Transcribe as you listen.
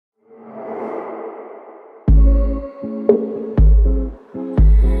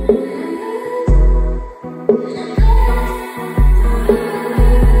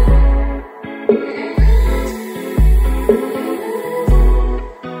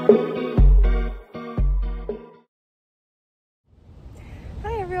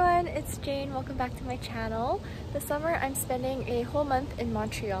it's Jane. Welcome back to my channel. This summer I'm spending a whole month in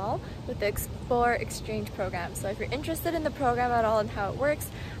Montreal with the Explore Exchange program. So if you're interested in the program at all and how it works,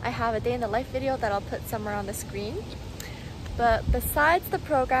 I have a day in the life video that I'll put somewhere on the screen. But besides the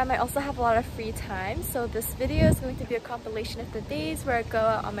program, I also have a lot of free time. So this video is going to be a compilation of the days where I go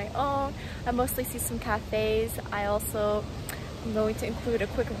out on my own. I mostly see some cafes. I'm going to include a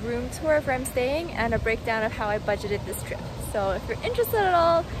quick room tour of where I'm staying and a breakdown of how I budgeted this trip. So if you're interested at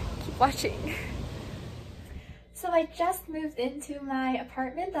all, keep watching. So I just moved into my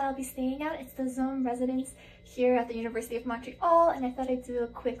apartment that I'll be staying at. It's the Zone residence here at the University of Montreal, and I thought I'd do a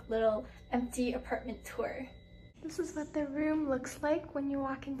quick little empty apartment tour. This is what the room looks like when you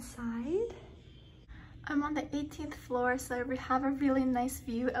walk inside. I'm on the 18th floor, so I have a really nice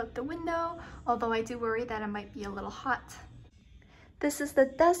view out the window, although I do worry that it might be a little hot. This is the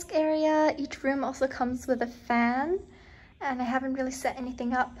desk area. Each room also comes with a fan, and I haven't really set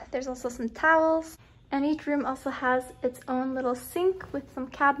anything up. There's also some towels, and each room also has its own little sink with some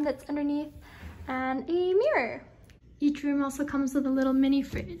cabinets underneath and a mirror. Each room also comes with a little mini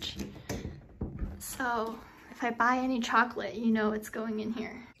fridge. So if I buy any chocolate, you know it's going in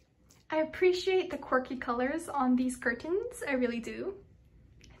here. I appreciate the quirky colors on these curtains. I really do.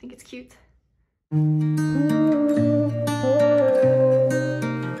 I think it's cute.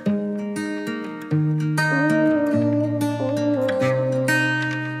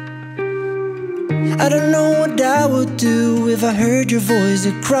 I don't know what I would do if I heard your voice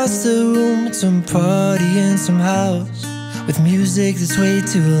across the room at some party in some house with music that's way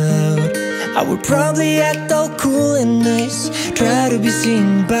too loud. I would probably act all cool and nice, try to be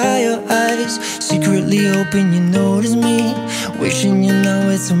seen by your eyes, secretly hoping you notice me, wishing you know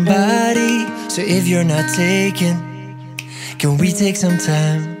it's somebody. So if you're not taken, can we take some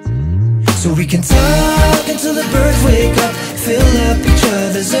time so we can talk until the birds wake up, fill up each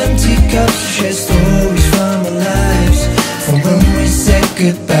other's empty cups, share stories from our lives, from when we said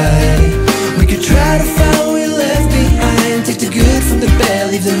goodbye. We could try to find what we left behind, take the good from the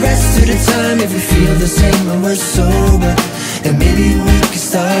bad, leave the rest to the time. If we feel the same when we're sober, then maybe we can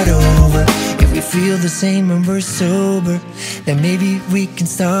start over. If we feel the same when we're sober, then maybe we can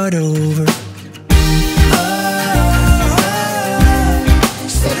start over.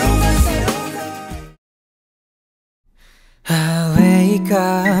 I wake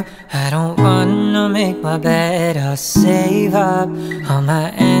up, I don't wanna make my bed. I'll save up all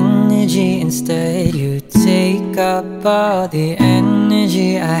my energy. Instead you take up all the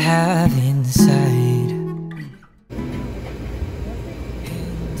energy I have inside, and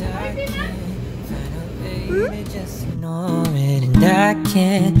I can't find a way to just ignore it. And I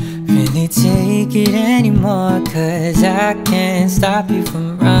can't really take it anymore, 'cause I can't stop you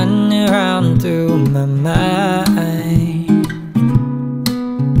from running around through my mind.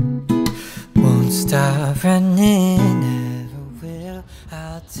 Stop running, never will.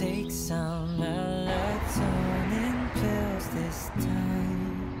 I'll take some melatonin pills this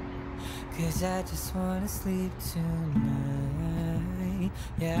time, 'cause I just wanna sleep tonight.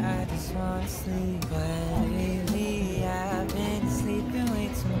 Yeah, I just wanna sleep. But lately I've been sleeping way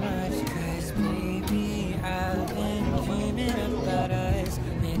too much, 'cause baby, I've been dreaming about us,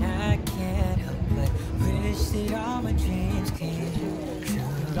 and I can't help but wish that all my dreams came true.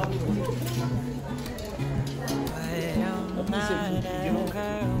 Not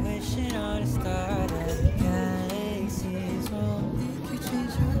ever wishing on a star that galaxies won't make you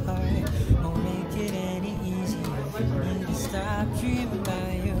change your heart, won't make it any easier for me to stop dreaming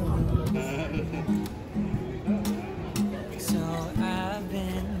about you. So I've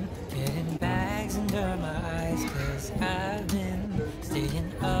been getting bags under my eyes, 'cause I've been staying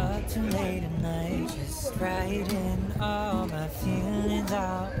up too late at night, just writing all my feelings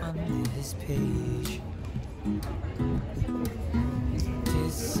out on this page,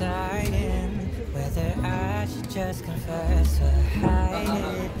 deciding whether I should just confess or hide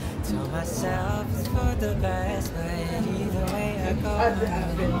it. Told myself it's for the best, but either way I go, I'm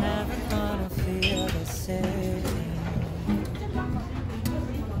never gonna feel the same.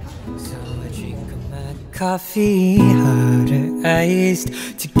 So I drink my coffee harder iced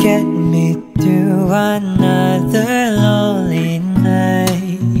to get me through another lonely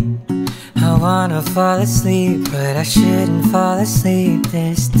night. I wanna fall asleep, but I shouldn't fall asleep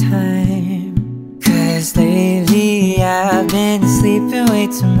this time, 'cause lately I've been sleeping way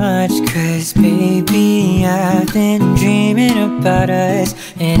too much, 'cause baby, I've been dreaming about us,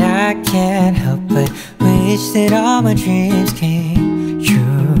 and I can't help but wish that all my dreams came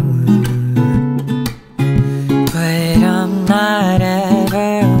true. But I'm not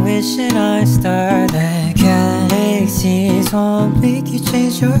ever wishing on a star that galaxies so I'll make you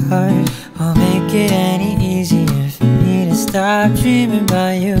change your heart. I'll make it any easier for me to stop dreaming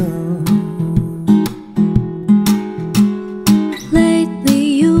about you. Lately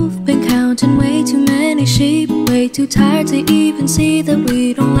you've been counting way too many sheep, way too tired to even see that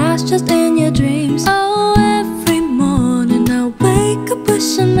we don't last just in your dreams. Oh, every morning I wake up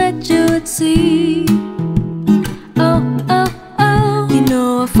wishing that you would see. Oh, oh, oh, you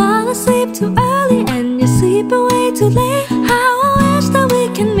know I fall asleep too early and you're sleeping way too late. How I wish that we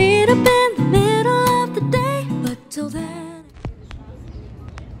can meet up in the middle of the day, but till then.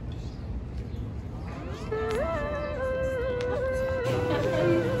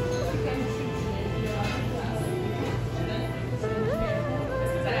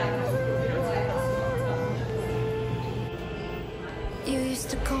 You used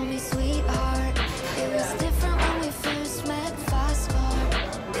to call me sweetheart. It was different when we first met. Fast car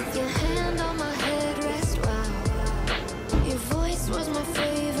with your hand on my headrest. Wow, your voice was my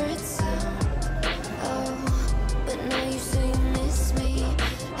favorite sound. Oh, but now you say you miss me.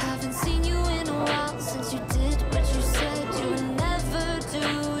 Haven't seen you in a while since you did what you said you would never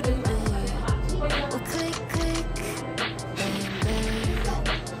do to me. Well, click, click, bang, bang.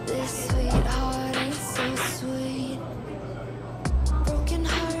 This sweetheart ain't so sweet. Broken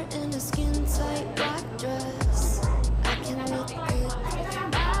heart in a skin-tight black dress. I can look good in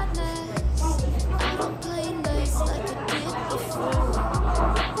madness. I don't play nice like I did before.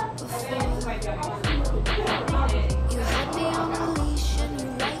 You had me on a leash and you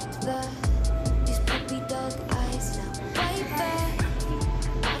liked that. These puppy dog eyes now right back.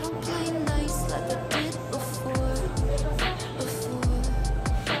 I don't play nice like I did before.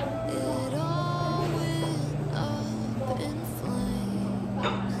 It all went up in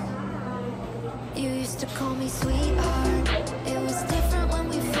flames. You used to call me sweetheart. It was different when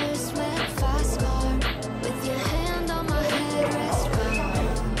we first met. Fast car with your hand on my headrest.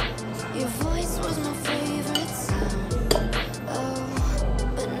 Wow, your voice was my favorite sound. Oh,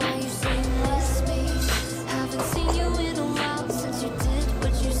 but now you say you miss me. Haven't seen you in a while since you did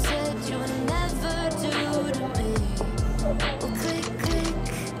what you said you would never do to me. Well, click, click,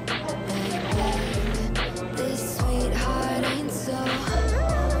 bang, bang. This sweetheart ain't so.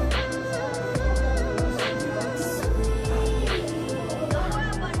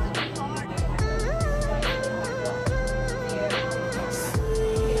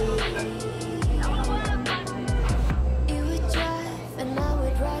 You would drive and I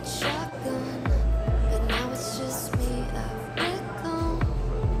would ride shotgun, but now it's just me. I've become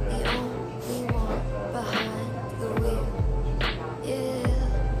the only one behind the wheel. Yeah,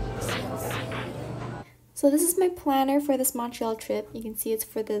 So this is my planner for this Montreal trip. You can see it's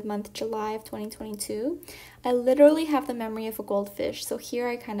for the month July of 2022. I literally have the memory of a goldfish. So here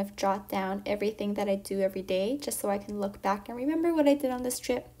I kind of jot down everything that I do every day just so I can look back and remember what I did on this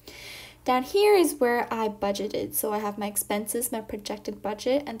trip. Down here is where I budgeted. So I have my expenses, my projected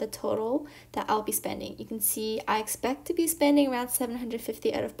budget, and the total that I'll be spending. You can see I expect to be spending around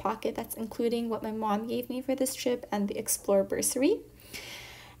 $750 out of pocket. That's including what my mom gave me for this trip and the Explore bursary.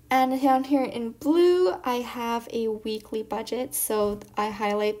 And down here in blue, I have a weekly budget. So I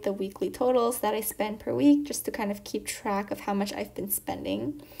highlight the weekly totals that I spend per week just to kind of keep track of how much I've been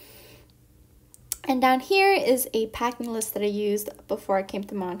spending. And down here is a packing list that I used before I came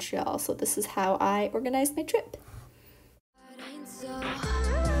to Montreal. So this is how I organized my trip.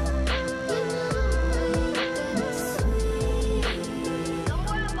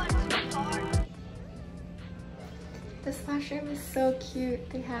 This washroom is so cute.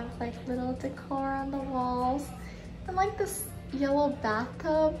 They have like little decor on the walls and like this yellow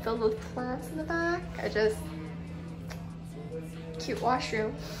bathtub filled with plants in the back. Cute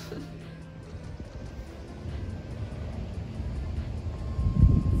washroom.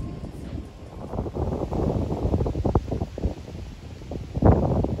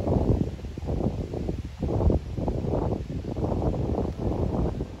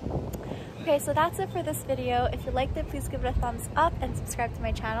 Okay, so that's it for this video. If you liked it, please give it a thumbs up and subscribe to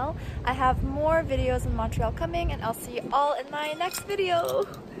my channel. I have more videos in Montreal coming, and I'll see you all in my next video.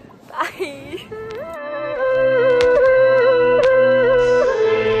 Bye!